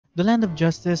The Land of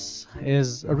Justice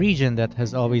is a region that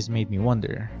has always made me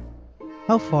wonder.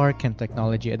 How far can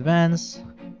technology advance?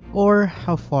 Or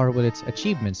how far will its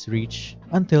achievements reach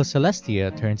until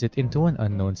Celestia turns it into an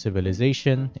unknown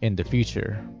civilization in the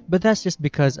future? But that's just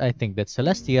because I think that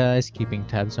Celestia is keeping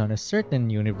tabs on a certain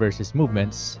universe's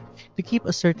movements to keep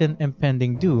a certain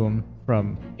impending doom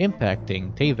from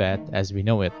impacting Teyvat as we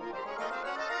know it.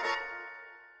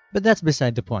 But that's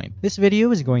beside the point. This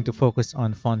video is going to focus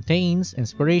on Fontaine's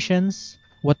inspirations,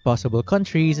 what possible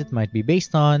countries it might be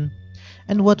based on,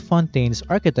 and what Fontaine's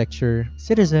architecture,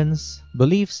 citizens,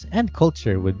 beliefs, and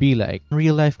culture would be like in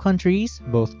real-life countries,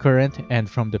 both current and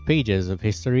from the pages of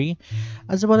history,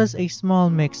 as well as a small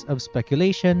mix of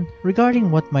speculation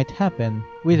regarding what might happen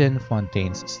within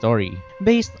Fontaine's story,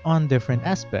 based on different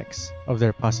aspects of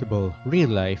their possible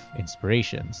real-life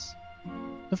inspirations.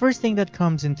 The first thing that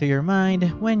comes into your mind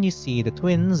when you see the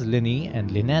twins Linny and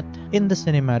Lynette in the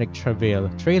cinematic Travail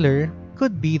trailer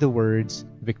could be the words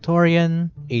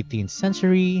Victorian, 18th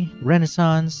century,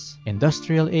 Renaissance,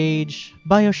 Industrial Age,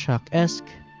 Bioshock-esque,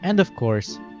 and of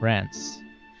course, France.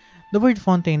 The word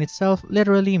Fontaine itself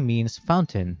literally means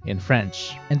fountain in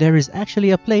French, and there is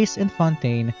actually a place in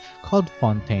Fontaine called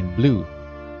Fontainebleau.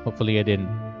 Hopefully I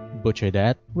didn't butcher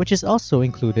that, which is also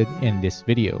included in this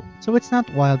video. So it's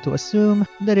not wild to assume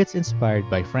that it's inspired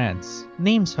by France.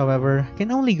 Names, however,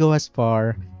 can only go as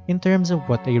far in terms of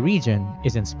what a region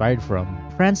is inspired from.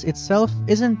 France itself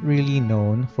isn't really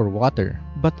known for water,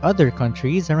 but other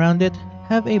countries around it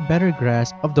have a better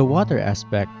grasp of the water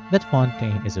aspect that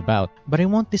Fontaine is about. But I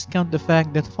won't discount the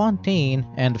fact that Fontaine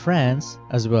and France,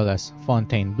 as well as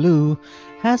Fontainebleau,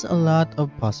 has a lot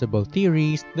of possible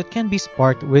theories that can be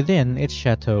sparked within its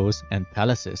chateaus and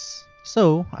palaces.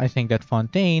 So, I think that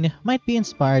Fontaine might be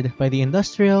inspired by the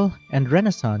industrial and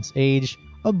Renaissance age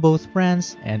of both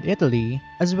France and Italy,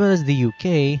 as well as the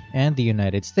UK and the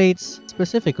United States,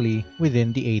 specifically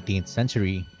within the 18th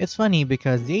century. It's funny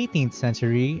because the 18th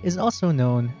century is also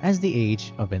known as the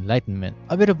Age of Enlightenment.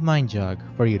 A bit of mind jog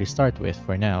for you to start with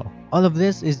for now. All of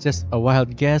this is just a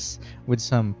wild guess with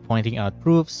some pointing out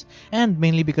proofs, and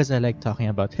mainly because I like talking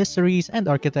about histories and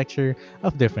architecture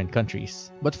of different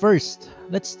countries. But first,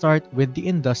 let's start with the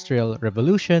Industrial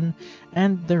Revolution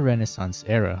and the Renaissance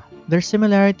era. Their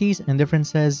similarities and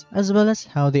differences, as well as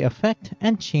how they affect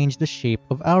and change the shape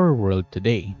of our world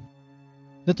today.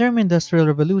 The term Industrial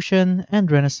Revolution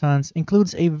and Renaissance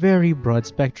includes a very broad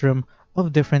spectrum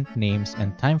of different names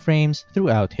and timeframes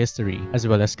throughout history, as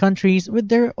well as countries with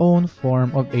their own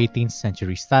form of 18th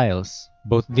century styles.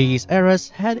 Both these eras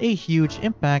had a huge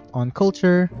impact on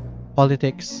culture,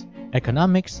 politics,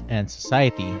 economics, and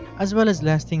society, as well as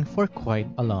lasting for quite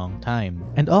a long time.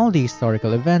 And all the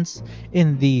historical events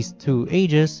in these two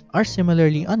ages are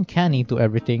similarly uncanny to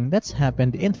everything that's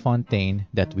happened in Fontaine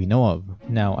that we know of.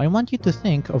 Now, I want you to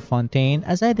think of Fontaine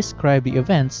as I describe the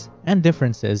events and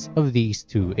differences of these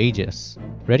two ages.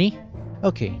 Ready?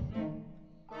 Okay.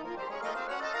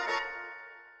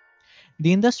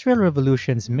 The Industrial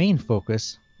Revolution's main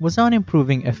focus was on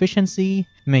improving efficiency,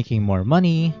 making more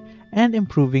money, and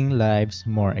improving lives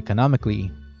more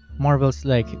economically. Marvels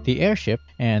like the airship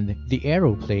and the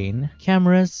aeroplane,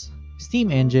 cameras, steam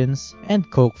engines, and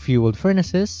coke-fueled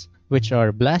furnaces, which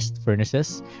are blast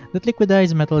furnaces that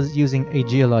liquidize metals using a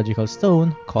geological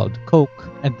stone called coke,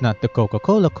 and not the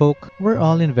Coca-Cola Coke, were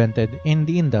all invented in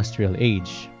the Industrial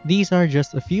Age. These are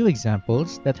just a few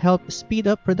examples that help speed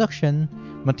up production,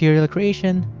 material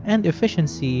creation, and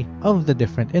efficiency of the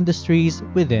different industries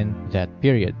within that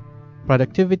period.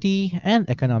 Productivity and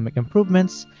economic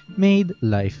improvements made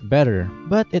life better,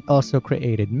 but it also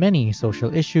created many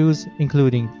social issues,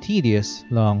 including tedious,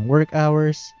 long work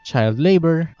hours, child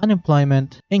labor,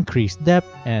 unemployment, increased debt,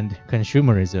 and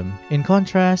consumerism. In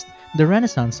contrast, the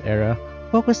Renaissance era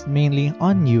focused mainly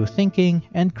on new thinking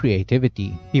and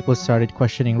creativity. People started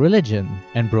questioning religion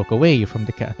and broke away from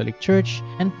the Catholic Church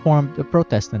and formed the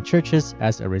Protestant churches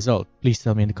as a result. Please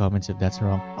tell me in the comments if that's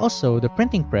wrong. Also, the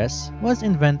printing press was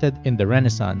invented in the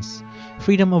Renaissance.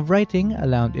 Freedom of writing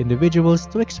allowed individuals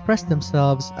to express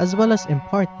themselves as well as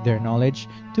impart their knowledge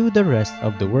to the rest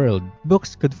of the world.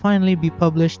 Books could finally be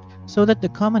published so that the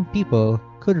common people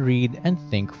could read and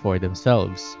think for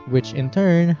themselves, which in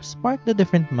turn sparked the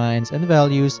different minds and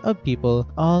values of people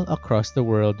all across the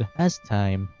world as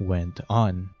time went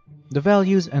on. The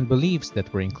values and beliefs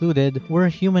that were included were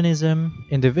humanism,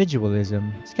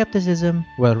 individualism, skepticism,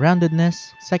 well-roundedness,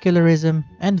 secularism,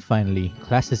 and finally,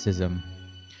 classicism.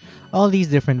 All these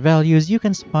different values you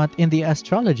can spot in the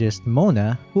astrologist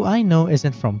Mona, who I know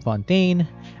isn't from Fontaine,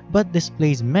 but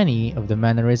displays many of the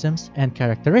mannerisms and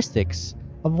characteristics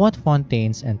of what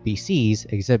Fontaine's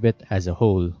NPCs exhibit as a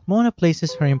whole. Mona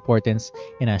places her importance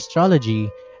in astrology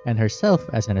and herself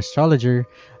as an astrologer,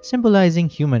 symbolizing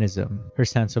humanism. Her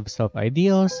sense of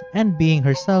self-ideals and being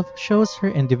herself shows her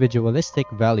individualistic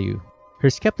value. Her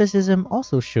skepticism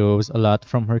also shows a lot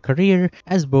from her career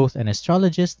as both an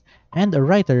astrologist and a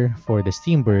writer for the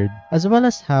Steambird, as well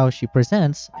as how she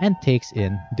presents and takes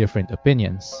in different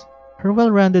opinions. Her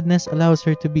well-roundedness allows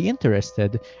her to be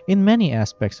interested in many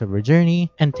aspects of her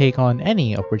journey and take on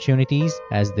any opportunities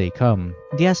as they come.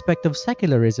 The aspect of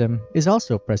secularism is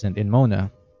also present in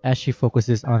Mona, as she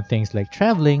focuses on things like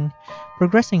traveling,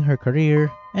 progressing her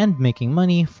career, and making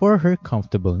money for her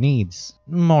comfortable needs,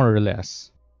 more or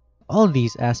less. All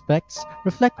these aspects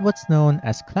reflect what's known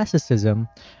as classicism,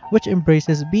 which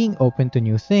embraces being open to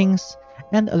new things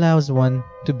and allows one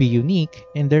to be unique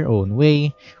in their own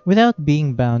way without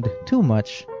being bound too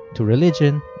much to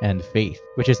religion and faith,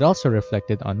 which is also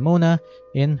reflected on Mona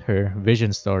in her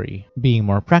vision story, being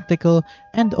more practical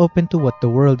and open to what the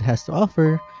world has to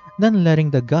offer than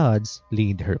letting the gods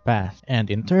lead her path. And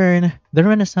in turn, the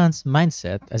Renaissance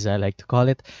mindset, as I like to call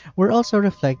it, were also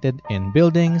reflected in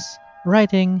buildings,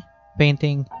 writing,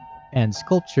 painting, and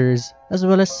sculptures, as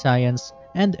well as science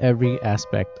and every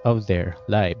aspect of their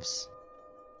lives.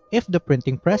 If the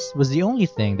printing press was the only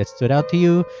thing that stood out to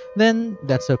you, then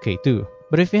that's okay too.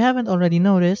 But if you haven't already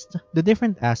noticed, the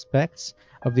different aspects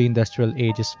of the Industrial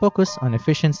Age's focus on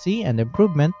efficiency and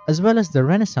improvement, as well as the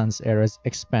Renaissance era's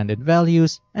expanded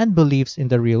values and beliefs in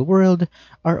the real world,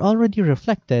 are already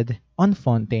reflected on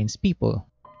Fontaine's people.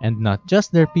 And not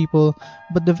just their people,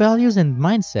 but the values and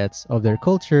mindsets of their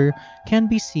culture can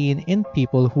be seen in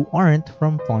people who aren't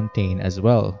from Fontaine as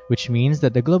well, which means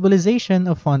that the globalization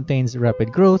of Fontaine's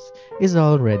rapid growth is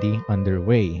already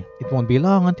underway. It won't be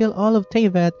long until all of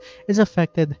Teyvat is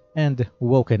affected and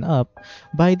woken up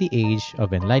by the Age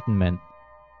of Enlightenment.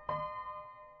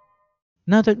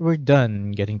 Now that we're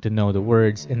done getting to know the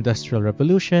words Industrial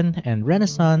Revolution and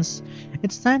Renaissance,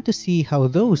 it's time to see how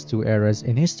those two eras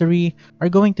in history are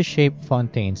going to shape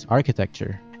Fontaine's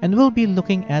architecture. And we'll be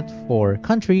looking at 4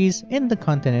 countries in the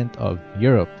continent of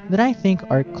Europe that I think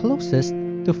are closest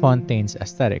to Fontaine's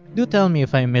aesthetic. Do tell me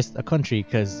if I missed a country,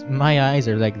 cause my eyes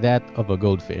are like that of a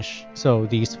goldfish. So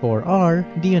these 4 are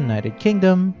the United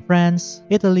Kingdom, France,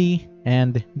 Italy,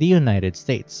 and the United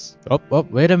States.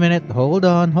 Wait a minute, hold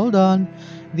on.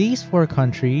 These 4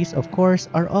 countries, of course,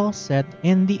 are all set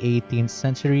in the 18th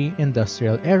century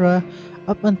industrial era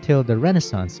up until the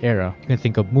Renaissance era. You can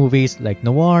think of movies like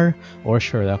Noir or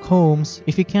Sherlock Holmes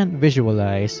if you can't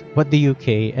visualize what the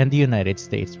UK and the United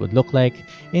States would look like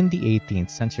in the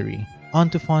 18th century. On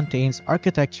to Fontaine's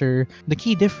architecture, the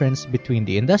key difference between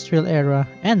the Industrial Era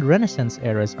and Renaissance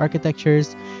Era's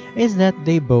architectures is that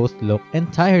they both look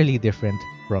entirely different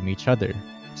from each other.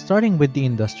 Starting with the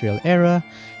Industrial Era,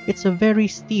 it's a very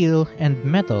steel and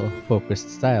metal focused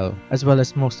style, as well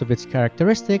as most of its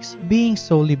characteristics being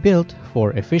solely built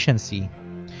for efficiency.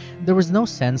 There was no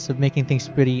sense of making things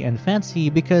pretty and fancy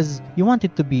because you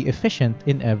wanted to be efficient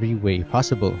in every way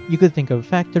possible. You could think of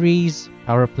factories,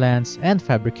 power plants, and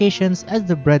fabrications as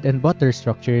the bread and butter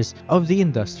structures of the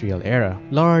industrial era.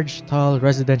 Large, tall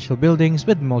residential buildings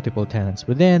with multiple tenants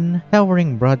within,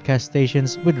 towering broadcast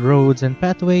stations with roads and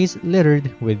pathways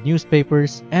littered with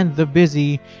newspapers, and the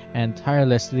busy and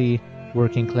tirelessly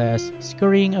working class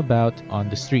scurrying about on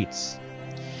the streets.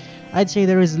 I'd say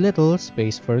there is little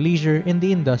space for leisure in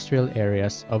the industrial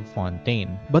areas of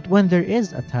Fontaine. But when there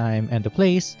is a time and a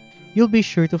place, you'll be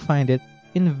sure to find it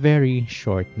in very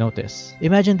short notice.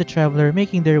 Imagine the traveler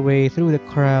making their way through the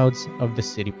crowds of the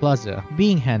city plaza,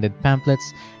 being handed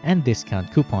pamphlets and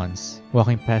discount coupons,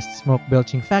 walking past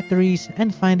smoke-belching factories,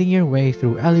 and finding your way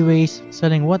through alleyways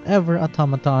selling whatever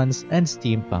automatons and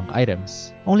steampunk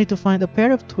items, only to find a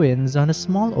pair of twins on a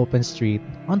small open street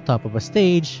on top of a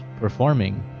stage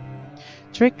performing.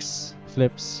 Tricks,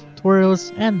 flips,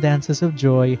 twirls, and dances of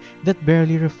joy that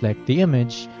barely reflect the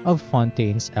image of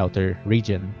Fontaine's outer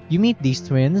region. You meet these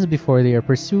twins before they are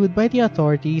pursued by the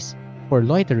authorities for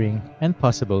loitering and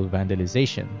possible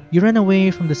vandalization. You run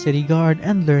away from the city guard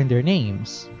and learn their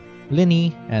names,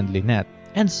 Linny and Lynette.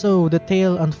 And so the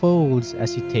tale unfolds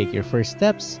as you take your first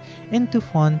steps into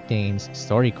Fontaine's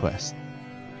story quest.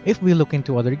 If we look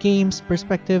into other games'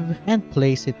 perspective and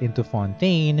place it into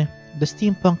Fontaine, the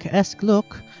steampunk-esque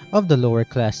look of the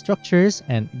lower-class structures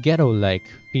and ghetto-like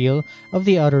feel of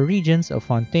the outer regions of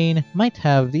Fontaine might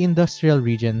have the industrial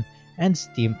region and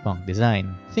steampunk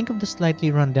design. Think of the slightly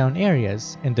run-down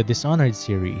areas in the Dishonored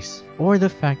series, or the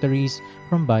factories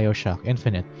from BioShock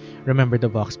Infinite. Remember the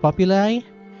Vox Populi?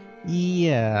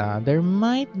 Yeah, there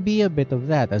might be a bit of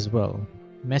that as well.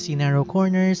 messy narrow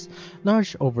corners,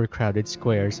 large overcrowded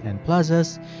squares and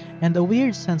plazas, and a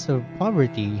weird sense of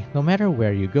poverty no matter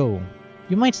where you go.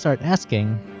 You might start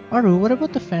asking, Aru, what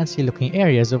about the fancy looking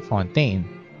areas of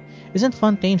Fontaine? Isn't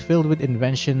Fontaine filled with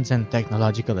inventions and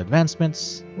technological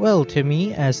advancements? Well, to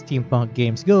me, as steampunk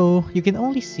games go, you can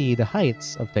only see the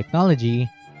heights of technology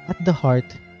at the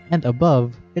heart and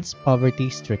above its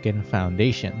poverty-stricken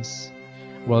foundations.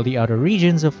 While the outer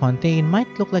regions of Fontaine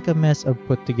might look like a mess of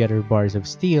put-together bars of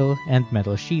steel and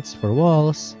metal sheets for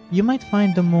walls, you might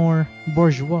find the more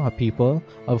bourgeois people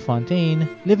of Fontaine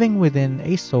living within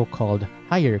a so-called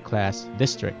higher-class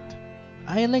district.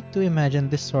 I like to imagine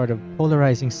this sort of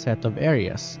polarizing set of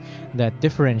areas that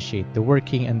differentiate the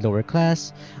working and lower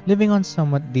class living on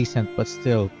somewhat decent but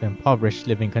still impoverished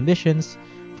living conditions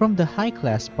from the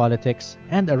high-class politics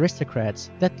and aristocrats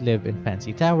that live in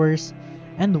fancy towers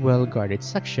and well-guarded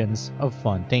sections of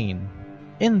Fontaine.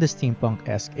 In the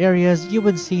steampunk-esque areas, you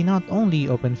would see not only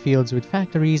open fields with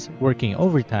factories working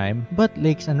overtime, but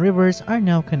lakes and rivers are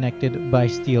now connected by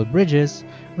steel bridges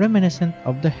reminiscent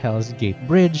of the Hell's Gate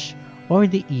Bridge or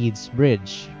the Eads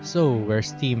Bridge. So, where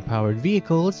steam-powered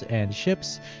vehicles and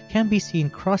ships can be seen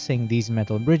crossing these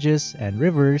metal bridges and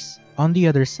rivers, on the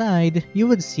other side, you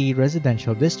would see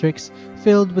residential districts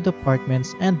filled with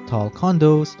apartments and tall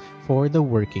condos for the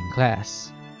working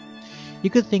class. You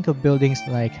could think of buildings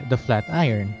like the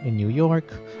Flatiron in New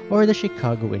York or the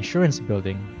Chicago Insurance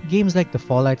Building. Games like the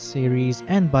Fallout series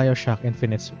and BioShock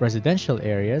Infinite's residential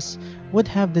areas would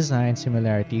have design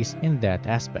similarities in that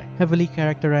aspect, heavily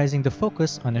characterizing the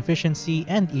focus on efficiency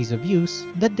and ease of use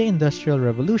that the Industrial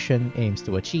Revolution aims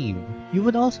to achieve. You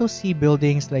would also see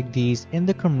buildings like these in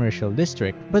the commercial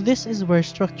district, but this is where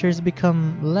structures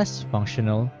become less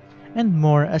functional and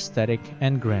more aesthetic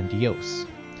and grandiose.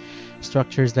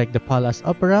 Structures like the Palace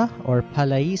Opera or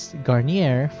Palais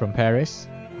Garnier from Paris,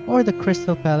 or the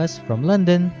Crystal Palace from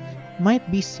London,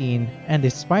 might be seen and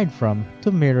inspired from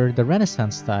to mirror the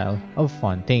Renaissance style of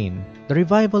Fontaine. The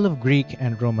revival of Greek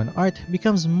and Roman art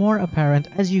becomes more apparent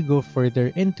as you go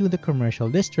further into the commercial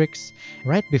districts.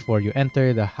 Right before you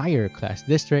enter the higher class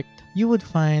district, you would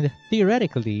find,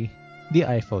 theoretically, the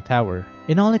Eiffel Tower,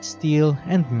 in all its steel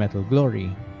and metal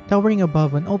glory, towering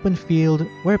above an open field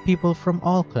where people from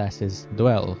all classes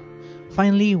dwell.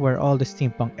 Finally, where all the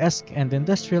steampunk-esque and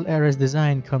industrial era's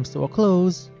design comes to a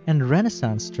close, and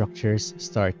Renaissance structures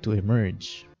start to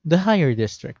emerge. The Higher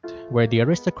District, where the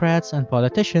aristocrats and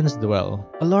politicians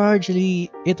dwell, a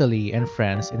largely Italy and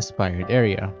France-inspired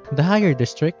area. The Higher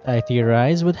District, I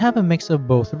theorize, would have a mix of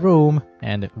both Rome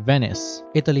and Venice,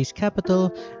 Italy's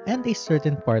capital, and a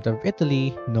certain part of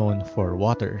Italy known for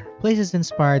water. Places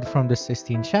inspired from the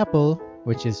Sistine Chapel,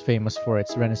 which is famous for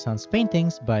its Renaissance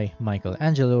paintings by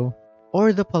Michelangelo,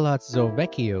 or the Palazzo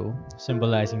Vecchio,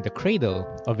 symbolizing the cradle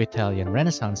of Italian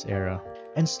Renaissance era,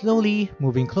 and slowly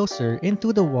moving closer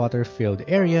into the water-filled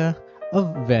area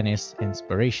of Venice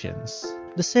inspirations.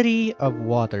 The City of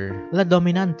Water, La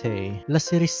Dominante, La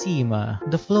Cirissima,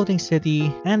 the Floating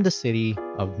City, and the City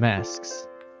of Masks.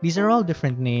 These are all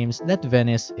different names that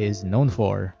Venice is known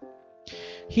for.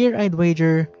 Here I'd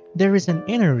wager there is an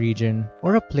inner region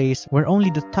or a place where only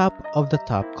the top of the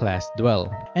top class dwell,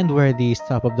 and where these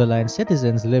top-of-the-line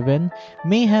citizens live in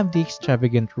may have the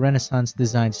extravagant Renaissance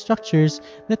designed structures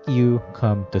that you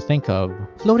come to think of.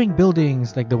 Floating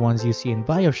buildings like the ones you see in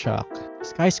BioShock,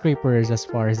 skyscrapers as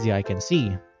far as the eye can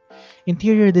see,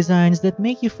 interior designs that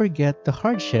make you forget the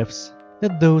hardships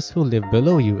that those who live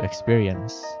below you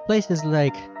experience. Places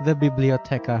like the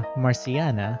Biblioteca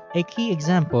Marciana, a key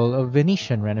example of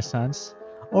Venetian Renaissance,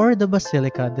 or the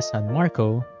Basilica di San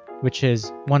Marco, which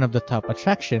is one of the top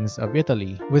attractions of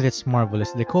Italy, with its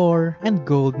marvelous decor and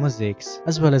gold mosaics,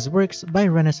 as well as works by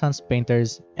Renaissance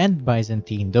painters and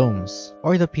Byzantine domes.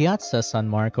 Or the Piazza San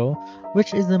Marco,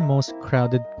 which is the most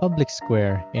crowded public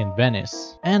square in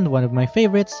Venice. And one of my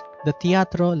favorites, the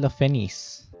Teatro La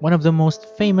Fenice, one of the most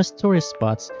famous tourist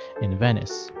spots in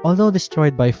Venice. Although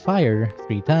destroyed by fire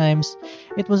 3 times,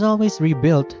 it was always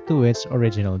rebuilt to its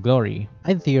original glory.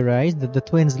 I theorized that the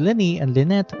twins Lenny and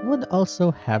Lynette would also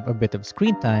have a bit of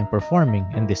screen time performing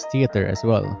in this theater as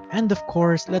well. And of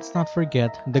course, let's not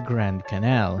forget the Grand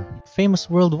Canal,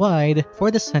 famous worldwide for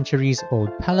the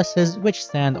centuries-old palaces which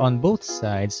stand on both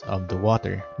sides of the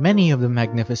water. Many of the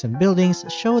magnificent buildings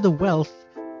show the wealth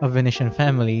of Venetian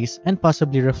families and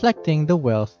possibly reflecting the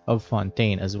wealth of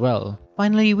Fontaine as well.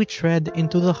 Finally, we tread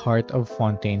into the heart of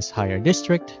Fontaine's higher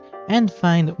district and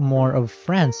find more of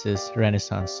France's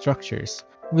Renaissance structures,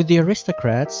 with the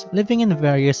aristocrats living in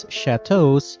various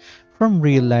chateaus from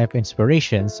real-life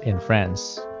inspirations in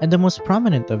France. And the most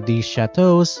prominent of these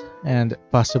chateaus, and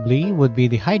possibly would be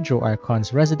the Hydro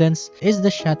Archon's residence, is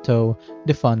the Chateau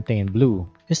de Fontainebleau.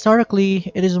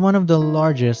 Historically, it is one of the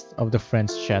largest of the French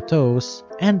chateaus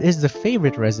and is the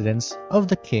favorite residence of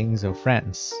the kings of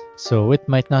France. So it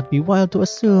might not be wild to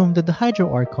assume that the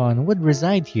Hydro Archon would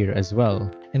reside here as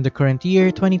well. In the current year,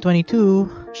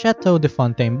 2022, Chateau de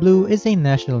Fontainebleau is a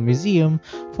national museum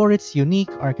for its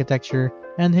unique architecture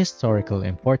and historical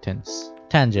importance.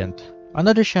 Tangent.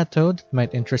 Another chateau that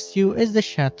might interest you is the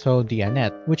Chateau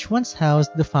d'Annet, which once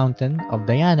housed the Fountain of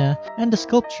Diana and the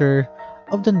sculpture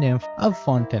of the nymph of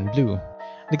Fontainebleau.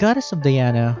 The goddess of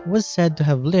Diana was said to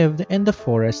have lived in the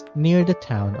forest near the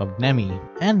town of Nemi,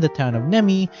 and the town of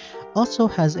Nemi also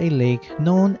has a lake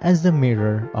known as the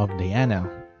Mirror of Diana.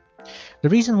 The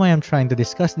reason why I'm trying to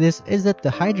discuss this is that the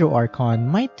Hydro Archon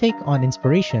might take on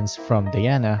inspirations from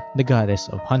Diana, the goddess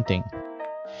of hunting.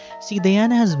 See,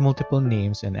 Diana has multiple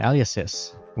names and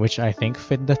aliases, which I think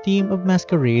fit the theme of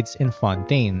masquerades in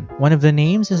Fontaine. One of the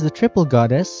names is the Triple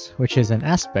Goddess, which is an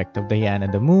aspect of Diana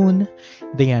the Moon,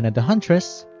 Diana the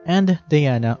Huntress, and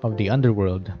Diana of the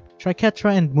Underworld.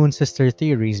 Triquetra and Moon Sister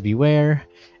theories beware,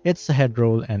 it's a head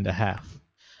roll and a half.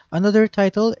 Another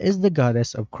title is the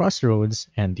Goddess of Crossroads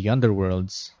and the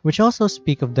Underworlds, which also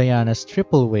speak of Diana's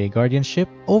triple-way guardianship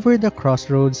over the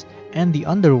Crossroads and the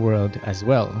Underworld as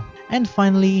well. And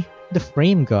finally, the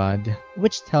Frame God,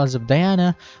 which tells of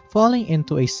Diana falling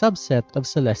into a subset of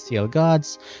celestial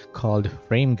gods called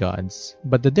Frame Gods.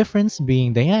 But the difference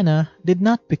being Diana did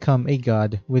not become a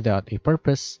god without a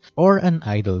purpose or an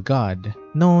idol god,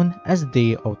 known as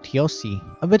Deoteosi.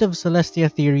 A bit of Celestia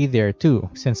theory there too,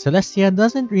 since Celestia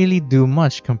doesn't really do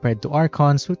much compared to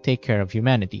Archons who take care of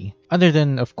humanity, other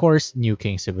than of course New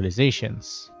King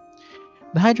civilizations.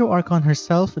 The Hydro Archon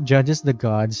herself judges the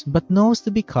gods but knows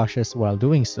to be cautious while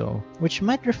doing so, which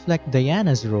might reflect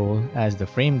Diana's role as the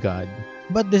Frame God.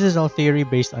 But this is all theory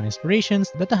based on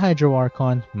inspirations that the Hydro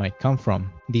Archon might come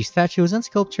from. These statues and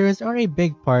sculptures are a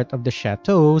big part of the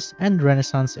chateaus and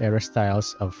Renaissance-era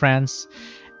styles of France,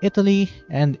 Italy,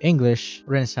 and English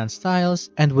Renaissance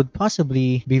styles, and would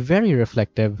possibly be very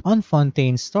reflective on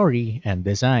Fontaine's story and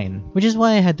design, which is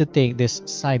why I had to take this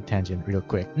side tangent real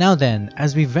quick. Now then,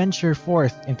 as we venture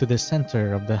forth into the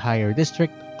center of the higher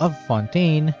district of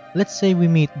Fontaine, let's say we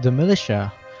meet the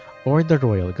militia or the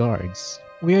royal guards.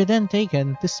 We are then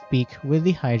taken to speak with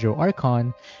the Hydro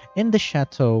Archon in the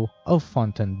Chateau of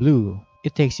Fontainebleau.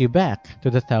 It takes you back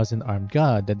to the thousand-armed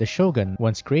god that the shogun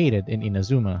once created in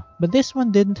Inazuma. But this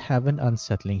one didn't have an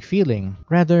unsettling feeling,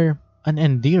 rather an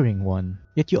endearing one.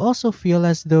 Yet you also feel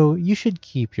as though you should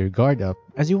keep your guard up.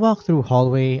 As you walk through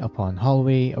hallway upon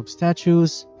hallway of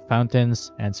statues,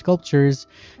 fountains, and sculptures,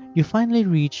 you finally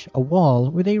reach a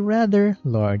wall with a rather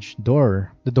large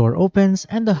door. The door opens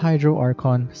and the Hydro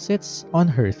Archon sits on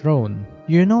her throne.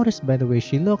 You notice by the way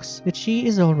she looks that she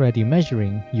is already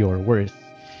measuring your worth.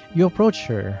 You approach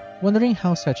her, wondering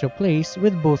how such a place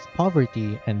with both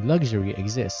poverty and luxury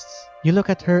exists. You look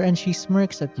at her and she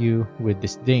smirks at you with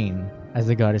disdain. As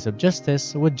the goddess of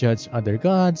justice would judge other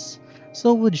gods,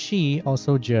 so would she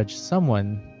also judge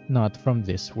someone not from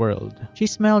this world. She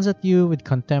smiles at you with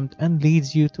contempt and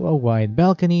leads you to a wide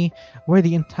balcony where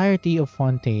the entirety of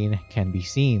Fontaine can be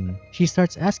seen. She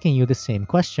starts asking you the same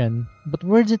question, but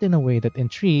words it in a way that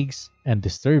intrigues and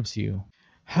disturbs you.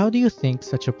 How do you think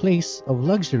such a place of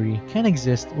luxury can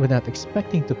exist without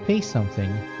expecting to pay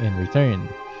something in return?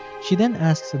 She then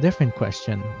asks a different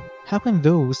question. How can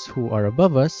those who are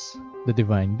above us, the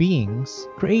divine beings,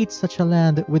 create such a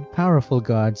land with powerful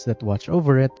gods that watch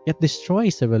over it, yet destroy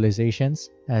civilizations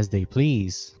as they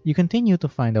please? You continue to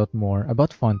find out more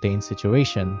about Fontaine's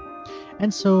situation.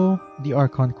 And so, the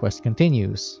Archon quest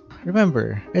continues.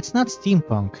 Remember, it's not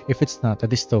steampunk if it's not a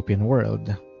dystopian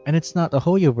world. And it's not a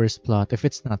Hoyoverse plot if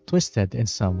it's not twisted in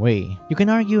some way. You can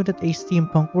argue that a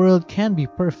steampunk world can be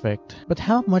perfect, but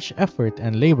how much effort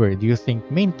and labor do you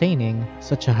think maintaining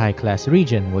such a high-class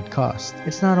region would cost?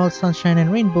 It's not all sunshine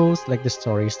and rainbows like the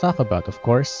stories talk about, of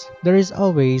course. There is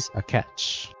always a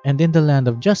catch. And in the land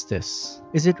of justice,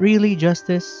 is it really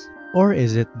justice? Or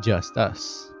is it just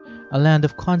us? A land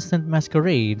of constant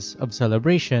masquerades, of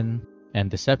celebration, and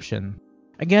deception.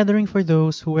 A gathering for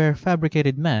those who wear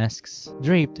fabricated masks,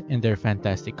 draped in their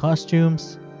fantastic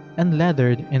costumes, and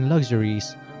lathered in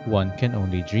luxuries one can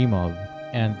only dream of.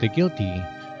 And the guilty,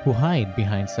 who hide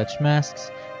behind such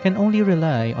masks, can only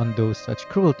rely on those such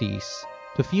cruelties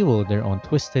to fuel their own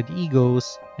twisted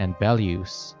egos and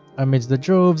values. Amidst the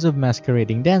droves of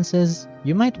masquerading dances,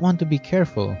 you might want to be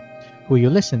careful who you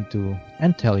listen to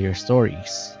and tell your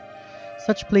stories.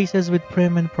 Such places with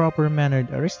prim and proper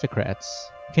mannered aristocrats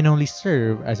can only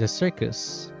serve as a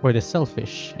circus for the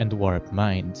selfish and warped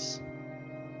minds.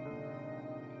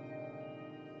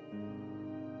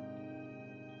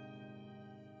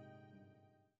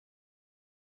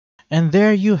 And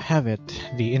there you have it,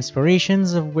 the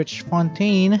inspirations of which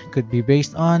Fontaine could be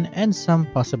based on and some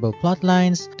possible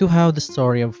plotlines to how the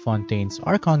story of Fontaine's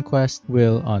Archon quest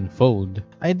will unfold.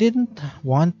 I didn't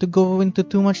want to go into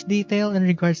too much detail in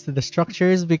regards to the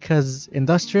structures because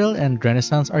industrial and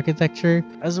Renaissance architecture,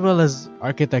 as well as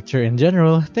architecture in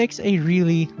general, takes a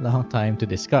really long time to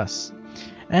discuss.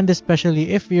 And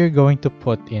especially if you're going to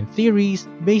put in theories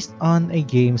based on a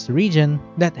game's region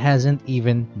that hasn't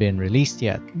even been released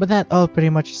yet. But that all pretty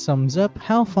much sums up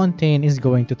how Fontaine is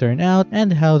going to turn out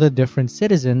and how the different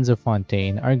citizens of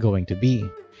Fontaine are going to be.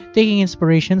 Taking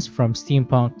inspirations from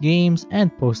steampunk games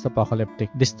and post-apocalyptic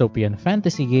dystopian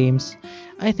fantasy games,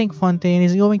 I think Fontaine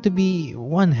is going to be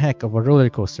one heck of a roller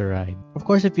coaster ride. Of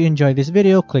course, if you enjoyed this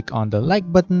video, click on the like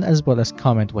button as well as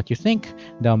comment what you think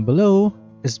down below,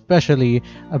 especially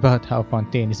about how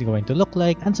Fontaine is going to look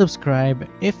like, and subscribe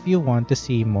if you want to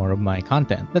see more of my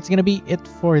content. That's gonna be it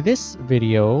for this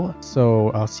video, so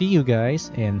I'll see you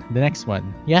guys in the next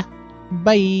one. Yeah,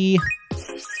 bye!